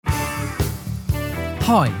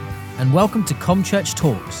Hi, and welcome to ComChurch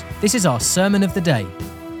Talks. This is our sermon of the day.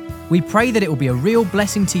 We pray that it will be a real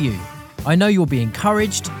blessing to you. I know you'll be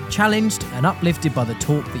encouraged, challenged, and uplifted by the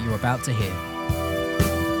talk that you're about to hear.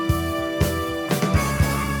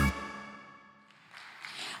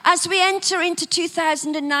 As we enter into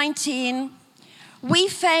 2019, we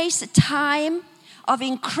face a time of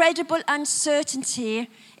incredible uncertainty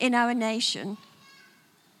in our nation.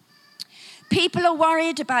 People are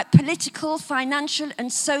worried about political, financial,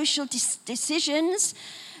 and social decisions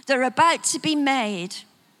that are about to be made.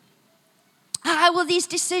 How will these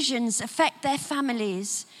decisions affect their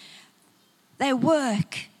families, their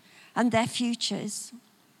work, and their futures?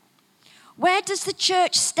 Where does the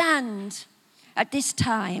church stand at this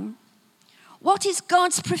time? What is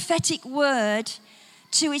God's prophetic word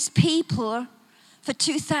to his people for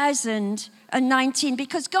 2019?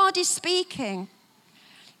 Because God is speaking.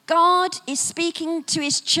 God is speaking to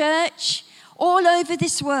his church all over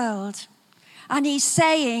this world. And he's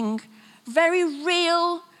saying very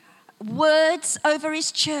real words over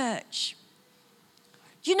his church.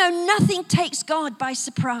 You know, nothing takes God by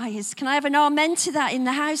surprise. Can I have an amen to that in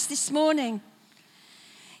the house this morning?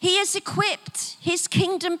 He has equipped his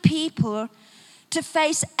kingdom people to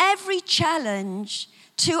face every challenge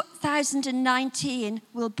 2019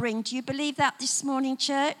 will bring. Do you believe that this morning,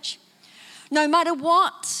 church? No matter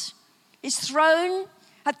what is thrown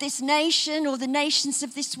at this nation or the nations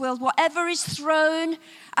of this world, whatever is thrown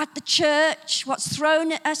at the church, what's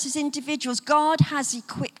thrown at us as individuals, God has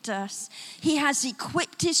equipped us. He has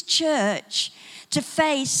equipped his church to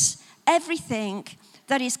face everything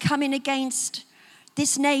that is coming against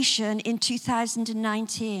this nation in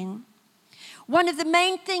 2019. One of the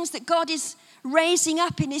main things that God is raising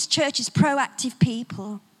up in his church is proactive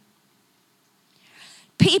people.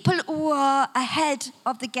 People who are ahead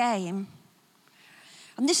of the game.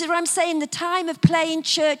 And this is what I'm saying, the time of playing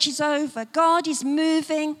church is over. God is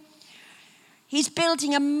moving. He's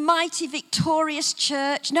building a mighty, victorious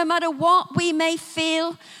church. No matter what we may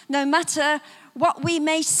feel, no matter what we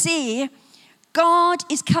may see, God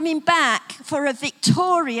is coming back for a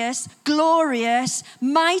victorious, glorious,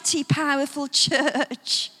 mighty, powerful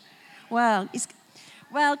church. Well,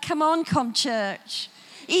 come on, ComChurch.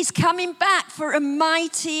 He's coming back for a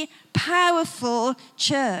mighty, powerful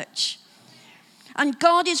church. And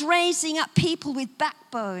God is raising up people with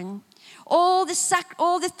backbone. All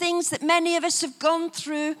the things that many of us have gone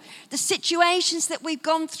through, the situations that we've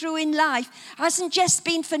gone through in life, hasn't just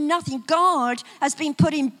been for nothing. God has been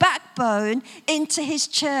putting backbone into his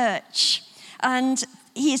church. And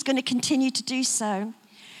he is going to continue to do so.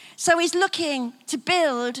 So he's looking to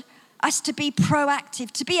build us to be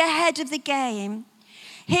proactive, to be ahead of the game.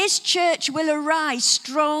 His church will arise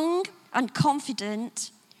strong and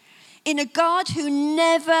confident in a God who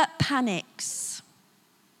never panics,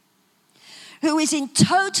 who is in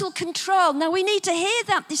total control. Now, we need to hear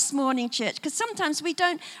that this morning, church, because sometimes we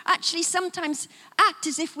don't actually sometimes act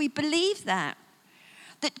as if we believe that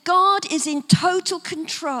God is in total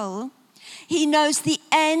control. He knows the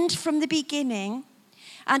end from the beginning,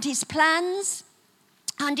 and his plans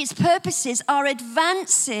and his purposes are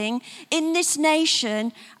advancing in this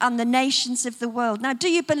nation and the nations of the world. Now,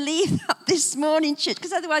 do you believe that this morning, church?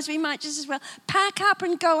 Because otherwise we might just as well pack up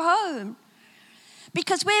and go home.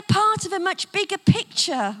 Because we're part of a much bigger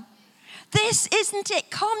picture. This isn't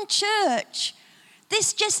it, ComChurch.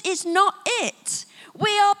 This just is not it.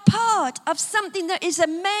 We are part of something that is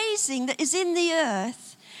amazing, that is in the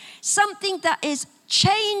earth. Something that is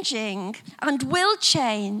changing and will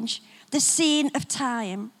change the scene of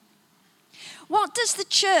time. What does the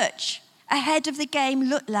church ahead of the game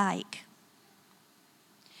look like?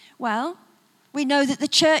 Well, we know that the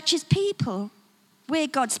church is people. We're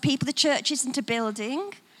God's people. The church isn't a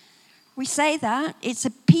building. We say that. It's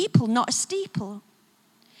a people, not a steeple.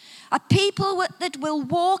 A people that will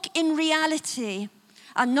walk in reality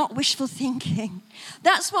and not wishful thinking.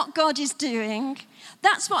 That's what God is doing.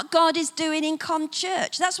 That's what God is doing in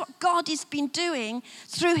ComChurch. That's what God has been doing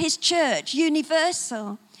through his church,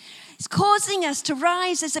 Universal. It's causing us to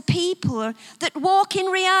rise as a people that walk in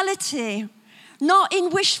reality, not in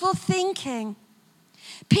wishful thinking.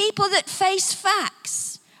 People that face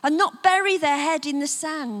facts and not bury their head in the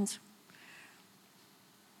sand.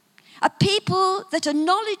 A people that are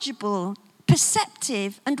knowledgeable,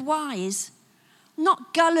 perceptive, and wise,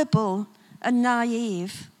 not gullible and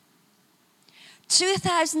naive.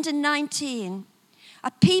 2019,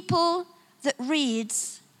 a people that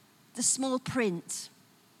reads the small print.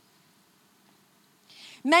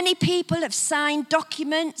 Many people have signed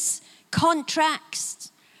documents,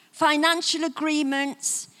 contracts, financial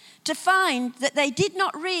agreements to find that they did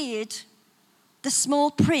not read the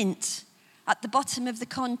small print at the bottom of the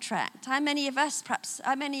contract? How many of us perhaps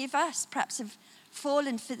have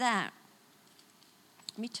fallen for that?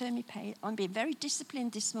 Let me turn my page. I'm being very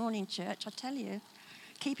disciplined this morning, church, I tell you.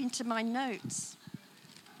 Keeping to my notes.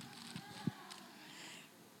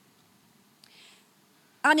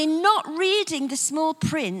 And in not reading the small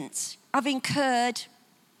print, I've incurred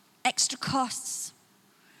extra costs,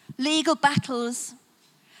 legal battles,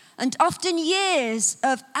 and often years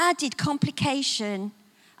of added complication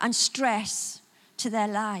and stress to their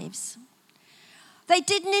lives. They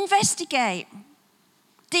didn't investigate,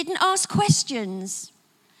 didn't ask questions,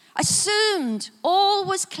 assumed all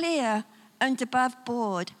was clear and above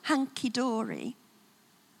board, hunky-dory.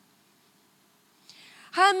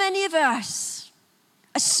 How many of us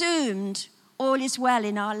assumed all is well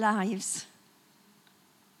in our lives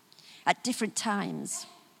at different times,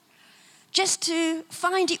 just to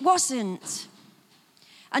find it wasn't?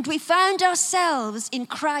 And we found ourselves in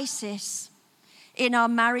crisis in our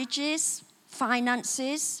marriages,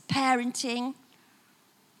 finances, parenting,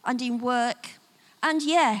 and in work, and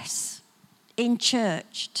yes, in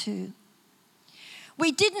church too.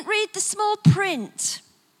 We didn't read the small print,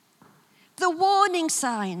 the warning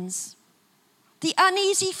signs, the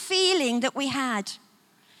uneasy feeling that we had.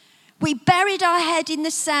 We buried our head in the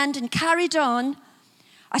sand and carried on,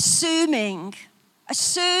 assuming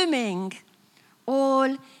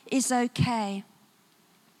all is okay.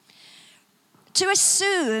 To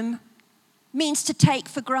assume means to take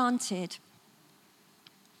for granted.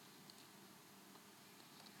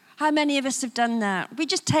 How many of us have done that? We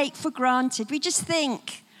just take for granted. We just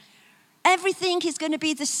think everything is going to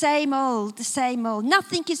be the same old.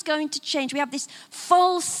 Nothing is going to change. We have this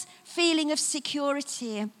false feeling of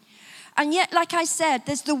security. And yet, like I said,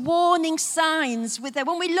 there's the warning signs with it.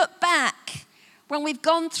 When we look back, when we've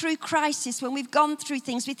gone through crisis, when we've gone through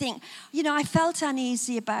things, we think, I felt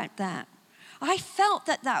uneasy about that. I felt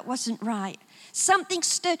that wasn't right. Something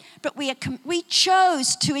stood, but we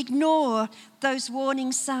chose to ignore those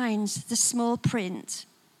warning signs, the small print.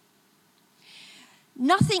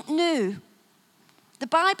 Nothing new. The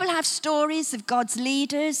Bible has stories of God's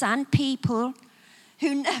leaders and people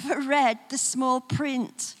who never read the small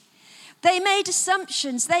print. They made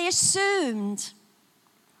assumptions, they assumed,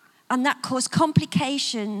 and that caused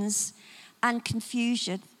complications and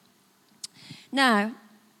confusion. Now,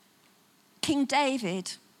 King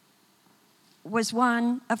David was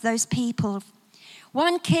one of those people.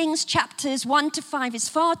 1 Kings chapters 1-5 is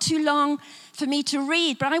far too long for me to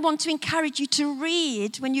read, but I want to encourage you to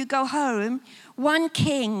read when you go home 1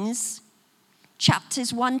 Kings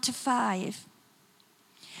chapters 1-5.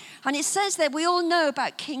 And it says that we all know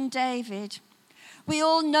about King David. We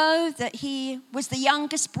all know that he was the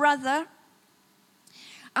youngest brother,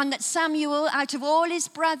 and that Samuel, out of all his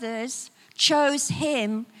brothers, chose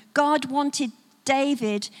him. God wanted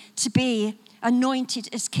David to be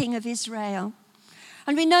anointed as king of Israel.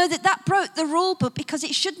 And we know that broke the rule book because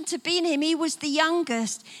it shouldn't have been him. He was the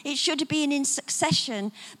youngest. It should have been in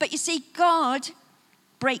succession. But you see, God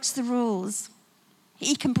breaks the rules.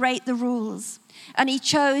 He can break the rules. And he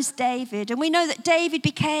chose David. And we know that David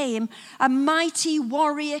became a mighty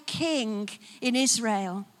warrior king in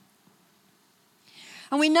Israel.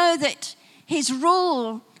 And we know that his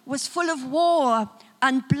rule was full of war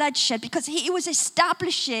and bloodshed because he was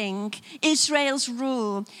establishing Israel's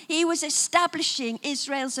rule. He was establishing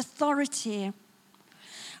Israel's authority.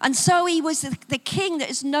 And so he was the king that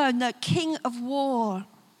is known, the king of war.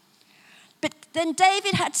 But then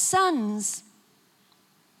David had sons.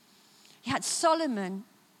 He had Solomon.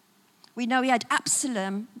 We know he had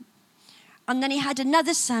Absalom. And then he had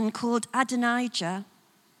another son called Adonijah.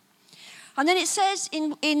 And then it says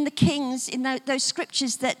in the Kings, in those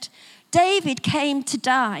scriptures, that David came to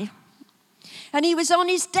die. And he was on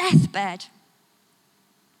his deathbed.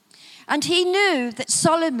 And he knew that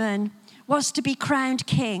Solomon was to be crowned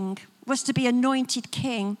king, was to be anointed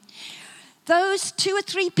king. Those 2 or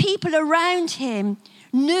 3 people around him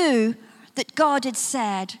knew that God had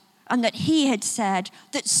said, and that he had said,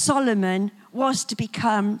 that Solomon was to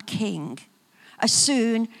become king. As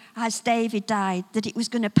soon as David died, that it was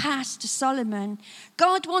going to pass to Solomon.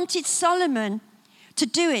 God wanted Solomon to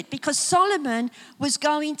do it because Solomon was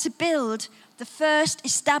going to build the first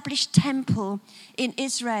established temple in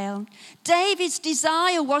Israel. David's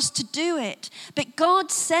desire was to do it, but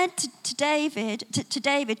God said to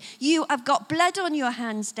David, you have got blood on your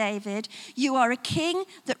hands, David. You are a king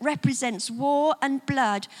that represents war and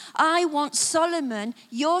blood. I want Solomon,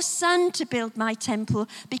 your son, to build my temple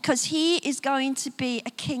because he is going to be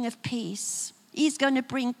a king of peace. He's going to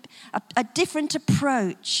bring a different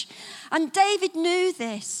approach. And David knew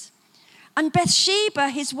this. And Bathsheba,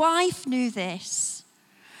 his wife, knew this.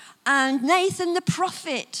 And Nathan the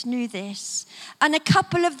prophet knew this. And a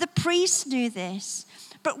couple of the priests knew this.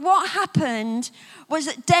 But what happened was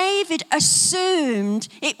that David assumed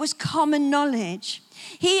it was common knowledge.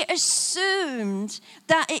 He assumed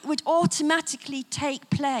that it would automatically take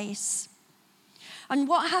place. And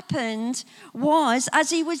what happened was,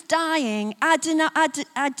 as he was dying, Adonijah,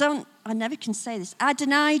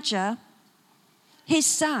 his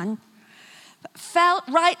son, felt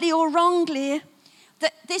rightly or wrongly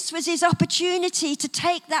that this was his opportunity to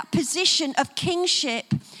take that position of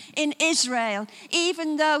kingship in Israel,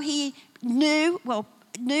 even though he knew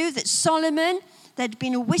that Solomon, there'd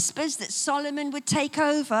been whispers that Solomon would take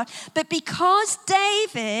over. But because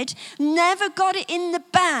David never got it in the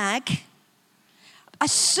bag,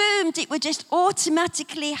 assumed it would just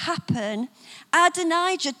automatically happen,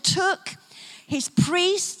 Adonijah took his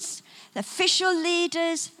priests, the official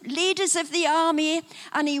leaders of the army,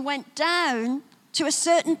 and he went down to a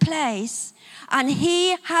certain place, and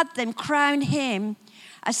he had them crown him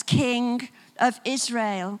as king of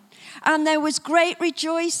Israel. And there was great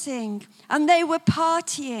rejoicing, and they were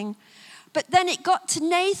partying. But then it got to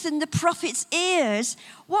Nathan the prophet's ears.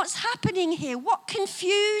 What's happening here? What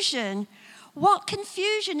confusion? What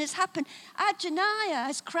confusion has happened? Adonijah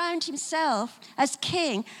has crowned himself as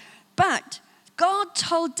king, but God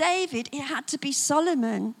told David it had to be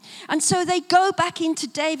Solomon. And so they go back into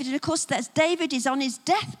David. And of course, David is on his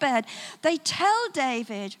deathbed. They tell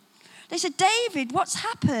David, they said, David, what's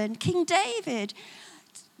happened? King David,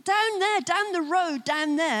 down there, down the road,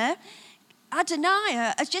 down there,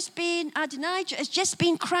 Adonijah has just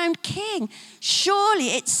been crowned king. Surely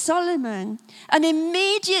it's Solomon. And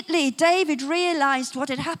immediately David realized what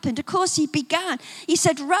had happened. Of course, he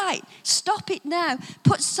said, right, stop it now.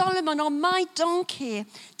 Put Solomon on my donkey.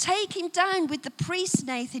 Take him down with the priest,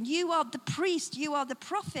 Nathan. You are the priest. You are the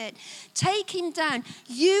prophet. Take him down.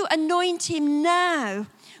 You anoint him now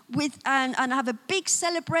and have a big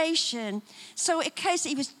celebration. So in case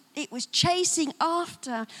it was chasing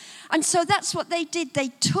after. And so that's what they did. They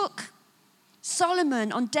took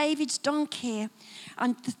Solomon on David's donkey,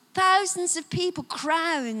 and the thousands of people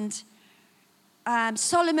crowned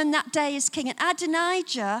Solomon that day as king. And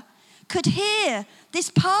Adonijah could hear this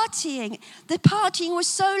partying. The partying was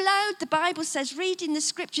so loud, the Bible says, reading the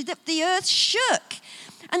scripture, that the earth shook.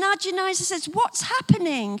 And Adonijah says, what's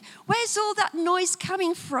happening? Where's all that noise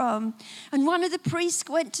coming from? And one of the priests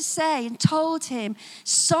went to say and told him,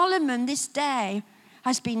 Solomon this day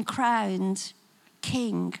has been crowned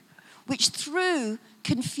king, which threw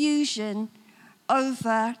confusion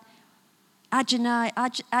over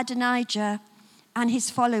Adonijah and his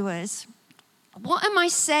followers. What am I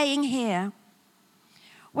saying here?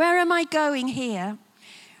 Where am I going here?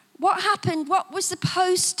 What happened? What was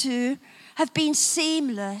supposed to have been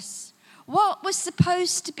seamless? What was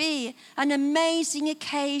supposed to be an amazing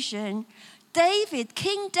occasion?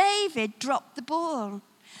 King David dropped the ball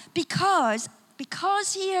because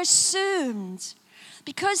he assumed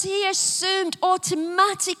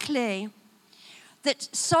automatically that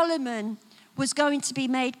Solomon was going to be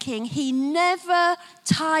made king. He never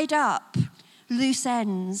tied up loose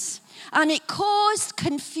ends, and it caused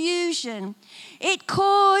confusion. It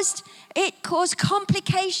caused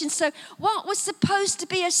complications. So what was supposed to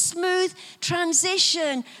be a smooth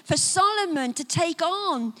transition for Solomon to take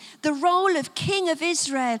on the role of king of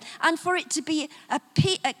Israel, and for it to be a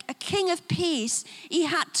king of peace, he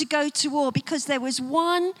had to go to war, because there was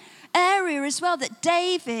one area as well that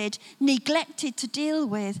David neglected to deal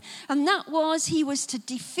with, and that was he was to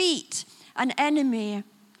defeat an enemy,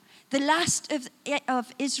 the last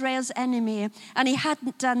of Israel's enemy, and he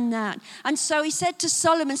hadn't done that. And so he said to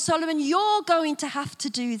Solomon, you're going to have to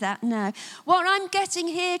do that now. What I'm getting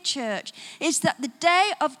here, church, is that the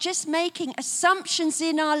day of just making assumptions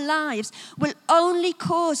in our lives will only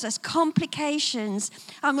cause us complications,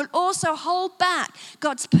 and will also hold back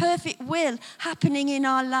God's perfect will happening in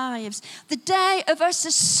our lives. The day of us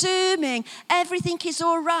assuming everything is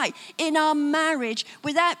all right in our marriage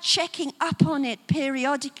without checking up on it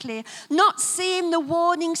periodically, not seeing the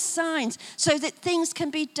warning signs so that things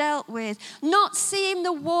can be dealt with, not seeing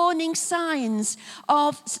the warning signs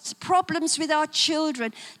of problems with our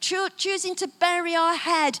children, choosing to bury our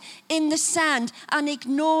head in the sand and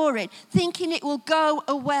ignore it, thinking it will go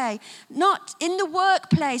away. Not in the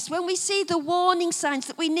workplace, when we see the warning signs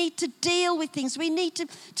that we need to deal with things, we need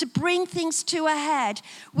to bring things to a head,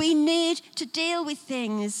 we need to deal with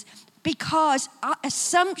things. Because our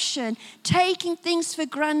assumption, taking things for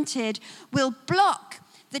granted, will block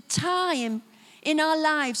the time in our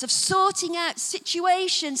lives of sorting out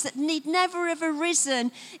situations that need never have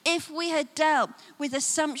arisen if we had dealt with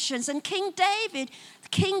assumptions. And King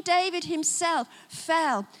David himself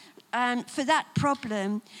fell for that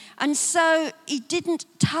problem. And so he didn't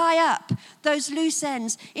tie up those loose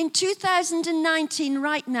ends. In 2019,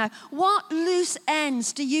 right now, what loose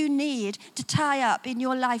ends do you need to tie up in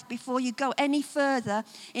your life before you go any further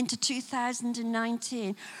into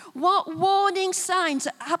 2019? What warning signs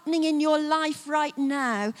are happening in your life right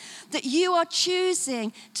now that you are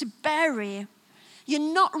choosing to bury?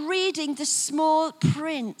 You're not reading the small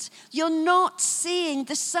print. You're not seeing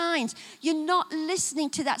the signs. You're not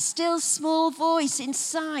listening to that still small voice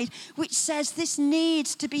inside which says this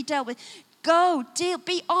needs to be dealt with. Go,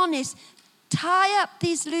 be honest. Tie up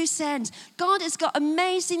these loose ends. God has got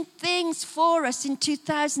amazing things for us in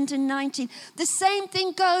 2019. The same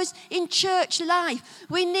thing goes in church life.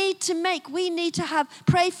 We need to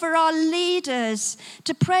pray for our leaders,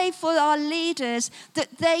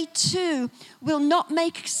 that they too will not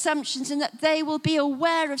make assumptions and that they will be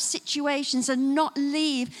aware of situations and not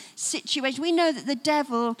leave situations. We know that the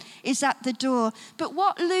devil is at the door. But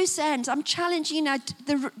what loose ends? I'm challenging you now.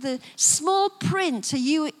 The small print are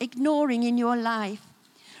you ignoring in your life?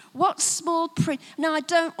 What small print? Now, I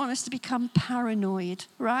don't want us to become paranoid,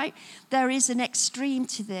 right? There is an extreme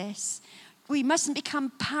to this. We mustn't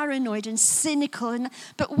become paranoid and cynical.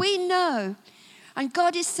 But we know, and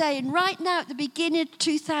God is saying right now at the beginning of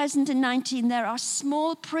 2019, there are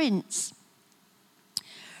small prints.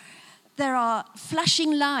 There are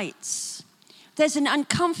flashing lights. There's an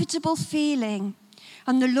uncomfortable feeling.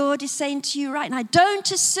 And the Lord is saying to you right now, don't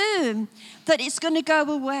assume that it's going to go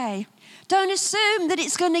away. Don't assume that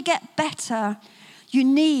it's going to get better. You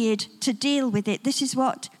need to deal with it. This is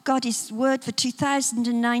what God's word for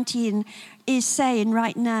 2019 is saying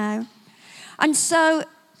right now. And so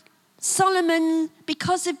Solomon,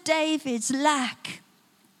 because of David's lack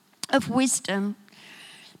of wisdom,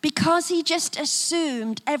 because he just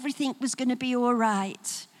assumed everything was going to be all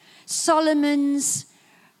right, Solomon's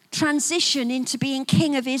transition into being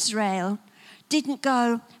king of Israel didn't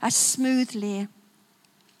go as smoothly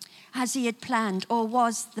as he had planned or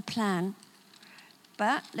was the plan.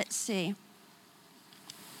 But let's see.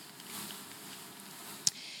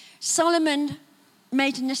 Solomon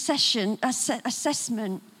made an assessment,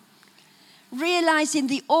 realizing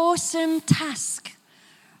the awesome task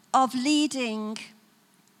of leading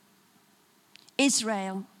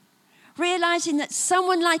Israel. Realizing that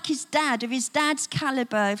someone like his dad, of his dad's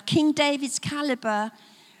caliber, of King David's caliber,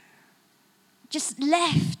 just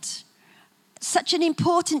left such an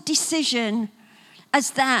important decision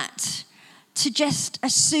as that to just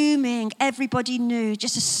assuming everybody knew,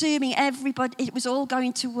 just assuming everybody, it was all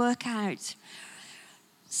going to work out.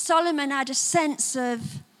 Solomon had a sense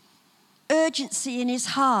of urgency in his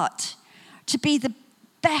heart to be the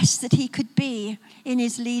best that he could be in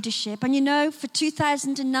his leadership. And you know, for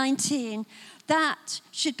 2019, that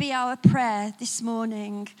should be our prayer this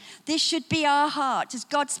morning. This should be our heart as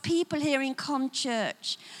God's people here in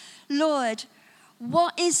ComChurch. Lord,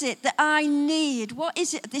 what is it that I need? What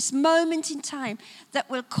is it at this moment in time that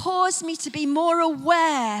will cause me to be more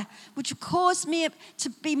aware, which will cause me to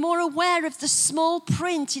be more aware of the small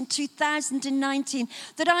print in 2019,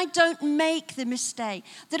 that I don't make the mistake,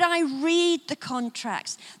 that I read the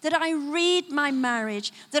contracts, that I read my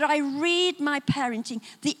marriage, that I read my parenting,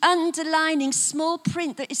 the underlining small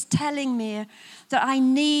print that is telling me that I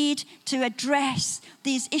need to address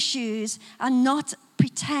these issues and not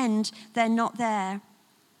pretend they're not there.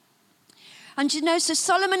 And you know, so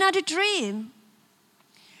Solomon had a dream.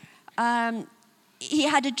 He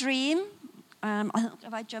had a dream.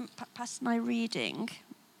 Have I jumped past my reading?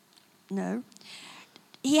 No.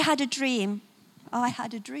 He had a dream. I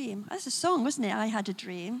had a dream. That's a song, wasn't it? I had a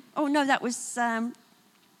dream. Oh, no, that was,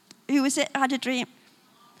 who was it? I had a dream.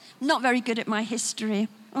 Not very good at my history.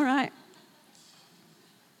 All right.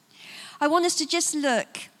 I want us to just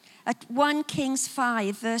look at 1 Kings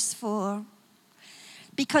 5, verse 4.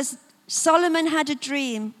 Because Solomon had a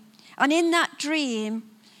dream. And in that dream,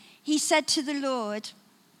 he said to the Lord,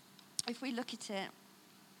 if we look at it,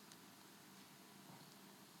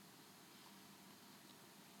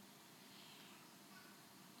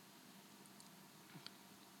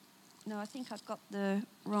 no, I think I've got the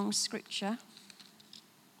wrong scripture.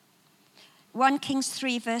 1 Kings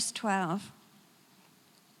 3, verse 12.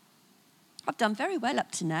 I've done very well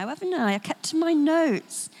up to now, haven't I? I kept to my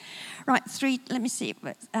notes. Right, 3, let me see.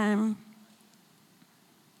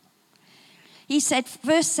 He said,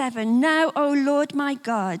 verse 7, "Now, O Lord my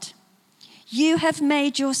God, you have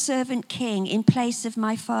made your servant king in place of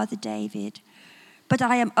my father David. but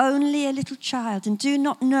I am only a little child and do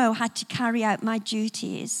not know how to carry out my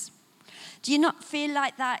duties. Do you not feel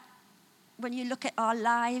like that when you look at our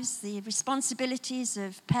lives, the responsibilities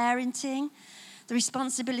of parenting, the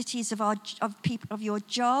responsibilities of your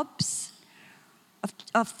jobs,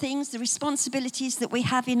 of things, the responsibilities that we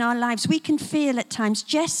have in our lives? We can feel at times,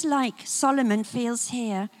 just like Solomon feels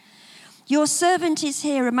here. Your servant is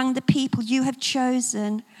here among the people you have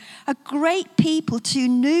chosen, a great people too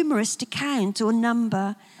numerous to count or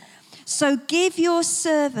number. So give your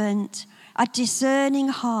servant a discerning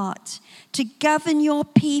heart to govern your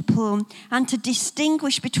people and to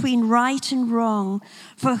distinguish between right and wrong.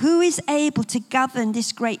 For who is able to govern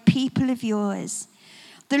this great people of yours?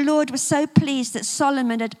 The Lord was so pleased that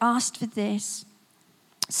Solomon had asked for this.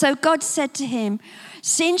 So God said to him,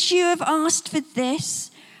 since you have asked for this,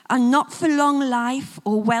 and not for long life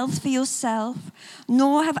or wealth for yourself,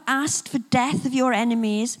 nor have asked for death of your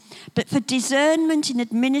enemies, but for discernment in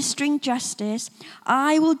administering justice,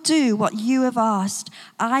 I will do what you have asked.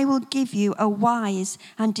 I will give you a wise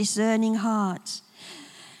and discerning heart,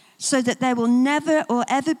 so that there will never or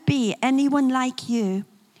ever be anyone like you.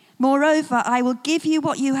 Moreover, I will give you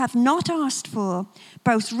what you have not asked for,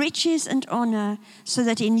 both riches and honor, so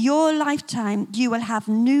that in your lifetime you will have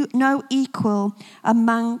no equal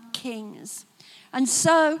among kings. And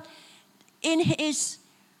so, in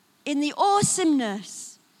the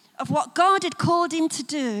awesomeness of what God had called him to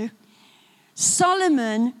do,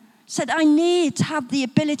 Solomon said, I need to have the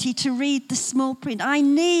ability to read the small print. I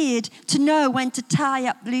need to know when to tie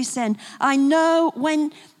up loose end. I know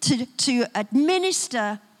when to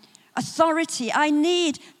administer authority. I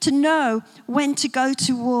need to know when to go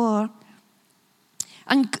to war.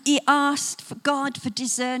 And he asked for God for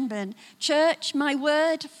discernment. Church, my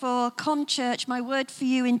word for ComChurch, my word for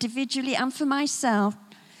you individually and for myself,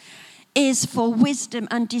 is for wisdom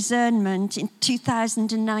and discernment in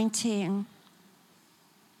 2019.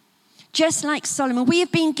 Just like Solomon, we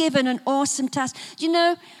have been given an awesome task. You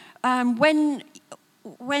know, when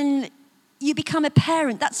you become a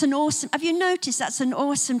parent, have you noticed that's an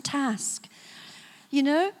awesome task? You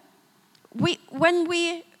know, when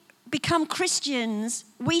we become Christians,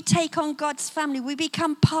 we take on God's family. We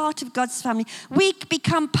become part of God's family. We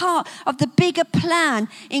become part of the bigger plan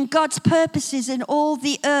in God's purposes in all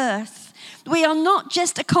the earth. We are not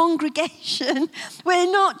just a congregation. We're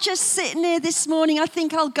not just sitting here this morning, I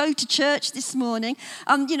think I'll go to church this morning,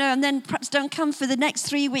 and then perhaps don't come for the next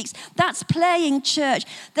 3 weeks. That's playing church.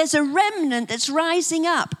 There's a remnant that's rising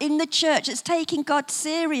up in the church that's taking God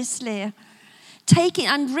seriously. Taking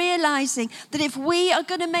and realizing that if we are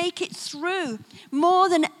going to make it through more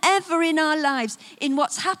than ever in our lives, in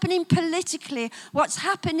what's happening politically, what's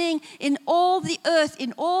happening in all the earth,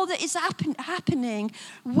 in all that is happening,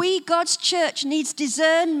 we, God's church, needs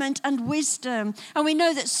discernment and wisdom. And we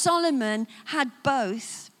know that Solomon had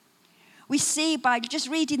both. We see by just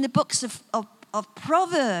reading the books of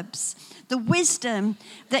Proverbs, the wisdom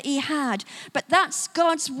that he had. But that's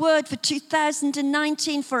God's word for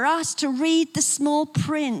 2019 for us to read the small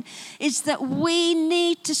print, is that we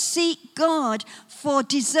need to seek God for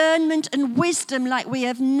discernment and wisdom like we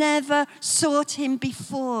have never sought him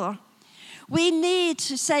before. We need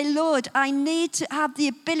to say, Lord, I need to have the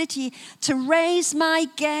ability to raise my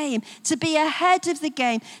game, to be ahead of the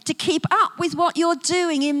game, to keep up with what you're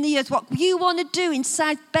doing in the earth, what you want to do in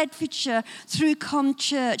South Bedfordshire through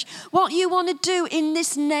ComChurch, what you want to do in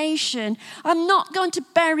this nation. I'm not going to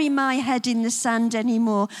bury my head in the sand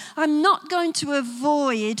anymore. I'm not going to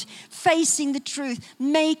avoid facing the truth,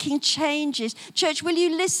 making changes. Church, will you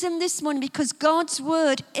listen this morning? Because God's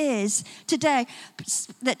word is today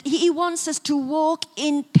that he wants us to walk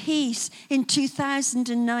in peace in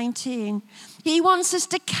 2019. He wants us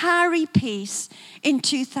to carry peace in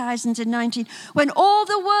 2019. When all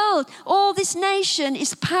the world, all this nation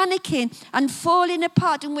is panicking and falling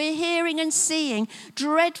apart, and we're hearing and seeing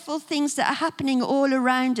dreadful things that are happening all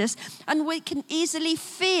around us, and we can easily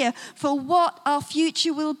fear for what our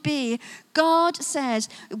future will be, God says,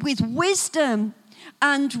 with wisdom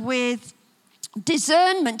and with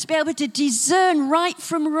discernment, to be able to discern right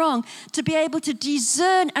from wrong, to be able to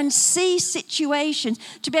discern and see situations,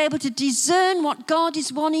 to be able to discern what God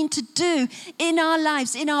is wanting to do in our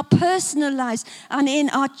lives, in our personal lives, and in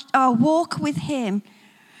our walk with him.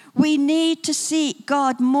 We need to seek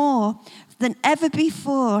God more than ever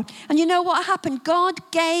before. And you know what happened? God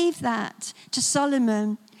gave that to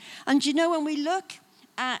Solomon. And you know, when we look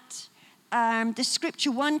at the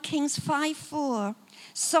scripture, 1 Kings 5:4,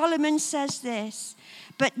 Solomon says this,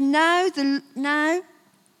 but now the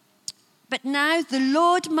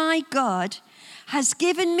Lord my God has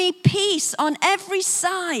given me peace on every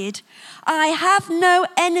side. I have no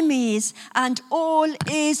enemies, and all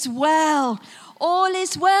is well. All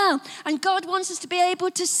is well. And God wants us to be able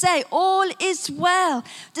to say, all is well.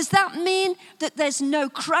 Does that mean that there's no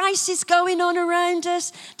crisis going on around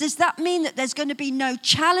us? Does that mean that there's going to be no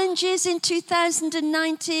challenges in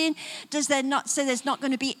 2019? Does there not say there's not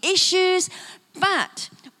going to be issues? But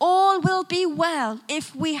all will be well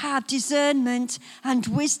if we have discernment and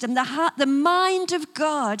wisdom. The mind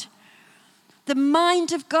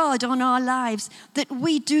of God on our lives, that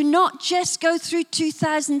we do not just go through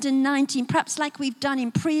 2019, perhaps like we've done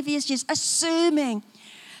in previous years, assuming,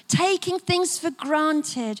 taking things for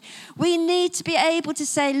granted. We need to be able to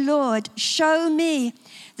say, Lord, show me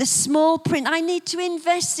the small print. I need to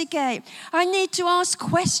investigate. I need to ask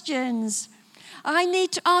questions. I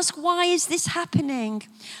need to ask, why is this happening?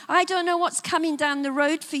 I don't know what's coming down the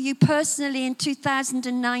road for you personally in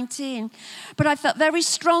 2019, but I felt very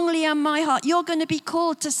strongly on my heart, you're going to be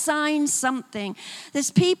called to sign something. There's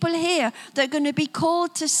people here that are going to be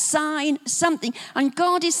called to sign something. And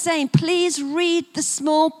God is saying, please read the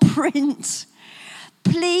small print.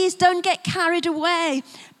 Please don't get carried away,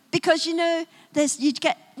 because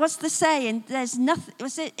what's the saying? There's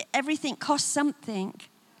nothing, everything costs something.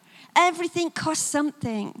 Everything costs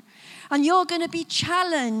something. And you're going to be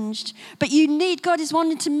challenged. But God is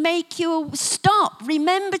wanting to make you stop.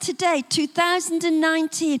 Remember today,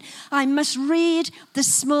 2019, I must read the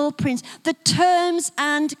small print. The terms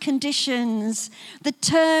and conditions. The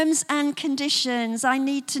terms and conditions I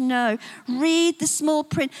need to know. Read the small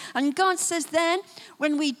print. And God says then,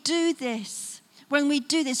 when we do this,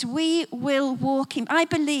 we will walk in. I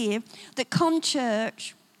believe that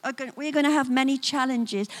ComChurch, we're going to have many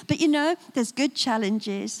challenges. But there's good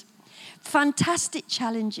challenges, fantastic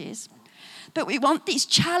challenges. But we want these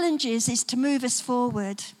challenges is to move us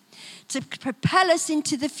forward, to propel us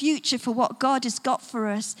into the future for what God has got for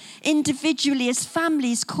us, individually, as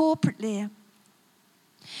families, corporately.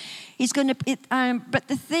 But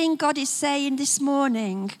the thing God is saying this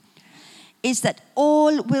morning is that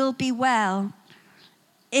all will be well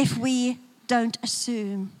if we don't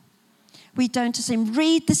assume. We don't assume.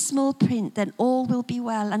 Read the small print, then all will be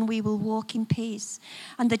well and we will walk in peace.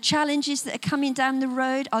 And the challenges that are coming down the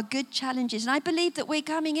road are good challenges. And I believe that we're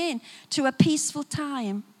coming in to a peaceful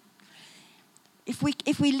time. If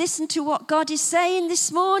we listen to what God is saying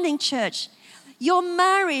this morning, church, your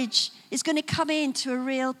marriage is going to come into a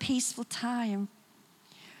real peaceful time.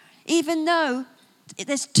 Even though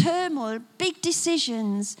there's turmoil, big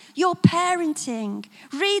decisions, your parenting,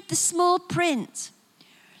 read the small print.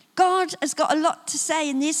 God has got a lot to say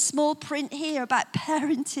in this small print here about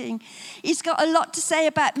parenting. He's got a lot to say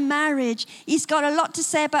about marriage. He's got a lot to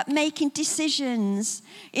say about making decisions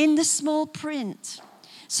in the small print,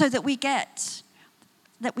 so that we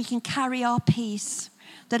can carry our peace,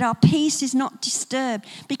 that our peace is not disturbed,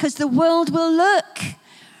 because the world will look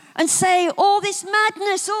and say, all this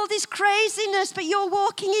madness, all this craziness, but you're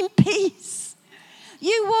walking in peace.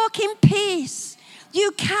 You walk in peace.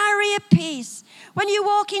 You carry a peace. When you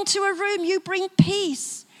walk into a room, you bring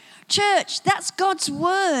peace. Church, that's God's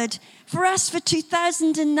word for us for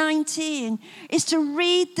 2019, is to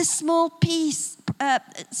read the small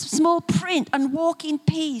print and walk in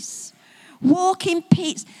peace. Walk in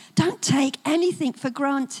peace. Don't take anything for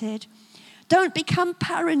granted. Don't become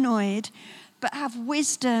paranoid, but have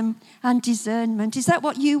wisdom and discernment. Is that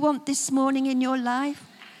what you want this morning in your life?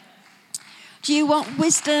 Do you want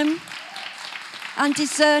wisdom and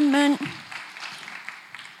discernment?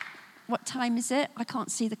 What time is it? I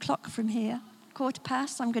can't see the clock from here.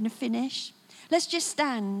 1:15, I'm going to finish. Let's just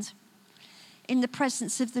stand in the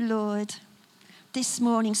presence of the Lord this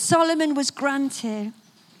morning. Solomon was granted.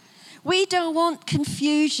 We don't want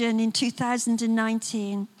confusion in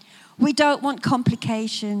 2019. We don't want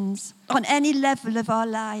complications on any level of our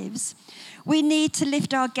lives. We need to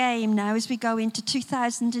lift our game now as we go into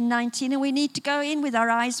 2019, and we need to go in with our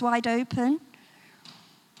eyes wide open.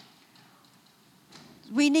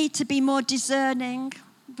 We need to be more discerning.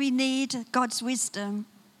 We need God's wisdom.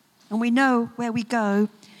 And we know where we go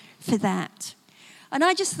for that. And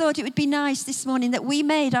I just thought it would be nice this morning that we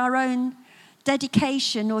made our own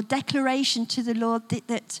dedication or declaration to the Lord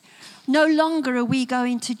that no longer are we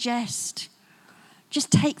going to just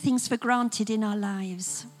take things for granted in our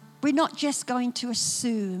lives. We're not just going to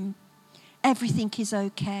assume everything is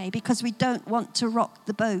okay because we don't want to rock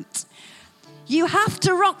the boat. You have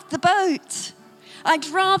to rock the boat. I'd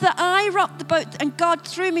rather I rock the boat and God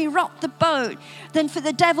through me rock the boat than for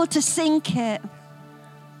the devil to sink it.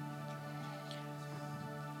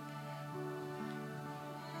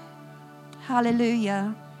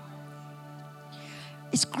 Hallelujah.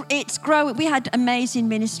 It's growing. We had amazing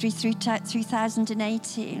ministry through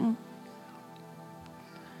 2018.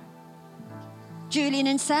 Julian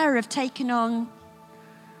and Sarah have taken on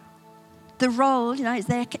the role,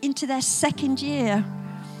 they're into their second year.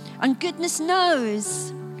 And goodness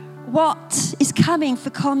knows what is coming for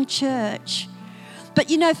ComChurch. But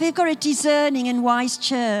if we've got a discerning and wise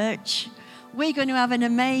church, we're going to have an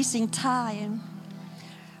amazing time.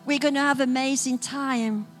 We're going to have amazing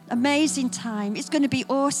time. It's going to be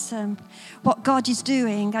awesome what God is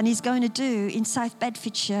doing and He's going to do in South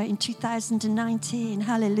Bedfordshire in 2019.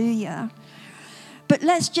 Hallelujah. But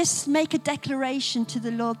let's just make a declaration to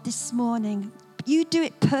the Lord this morning. You do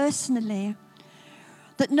it personally.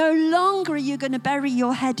 That no longer are you going to bury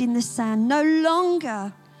your head in the sand. No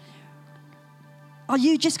longer are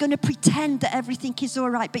you just going to pretend that everything is all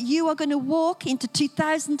right. But you are going to walk into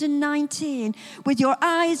 2019 with your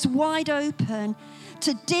eyes wide open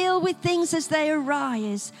to deal with things as they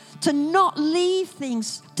arise, to not leave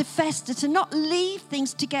things to fester, to not leave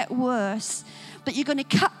things to get worse, but you're going to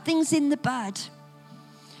cut things in the bud.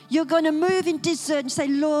 You're going to move in discernment. Say,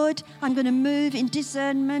 Lord, I'm going to move in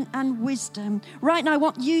discernment and wisdom. Right now, I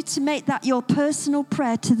want you to make that your personal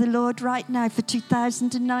prayer to the Lord right now for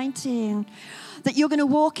 2019. That you're going to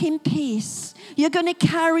walk in peace. You're going to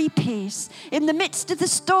carry peace. In the midst of the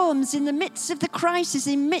storms, in the midst of the crisis,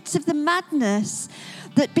 in the midst of the madness.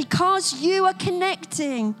 That because you are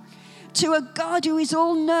connecting to a God who is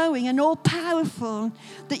all-knowing and all-powerful,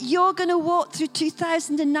 that you're going to walk through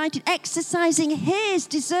 2019 exercising His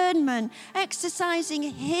discernment, exercising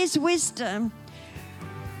His wisdom,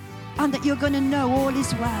 and that you're going to know all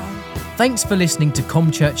is well. Thanks for listening to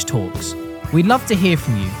ComChurch Talks. We'd love to hear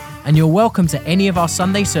from you, and you're welcome to any of our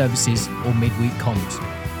Sunday services or midweek comms.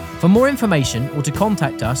 For more information or to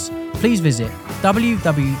contact us, please visit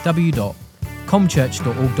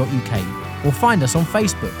www.comchurch.org.uk or find us on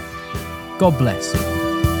Facebook. God bless.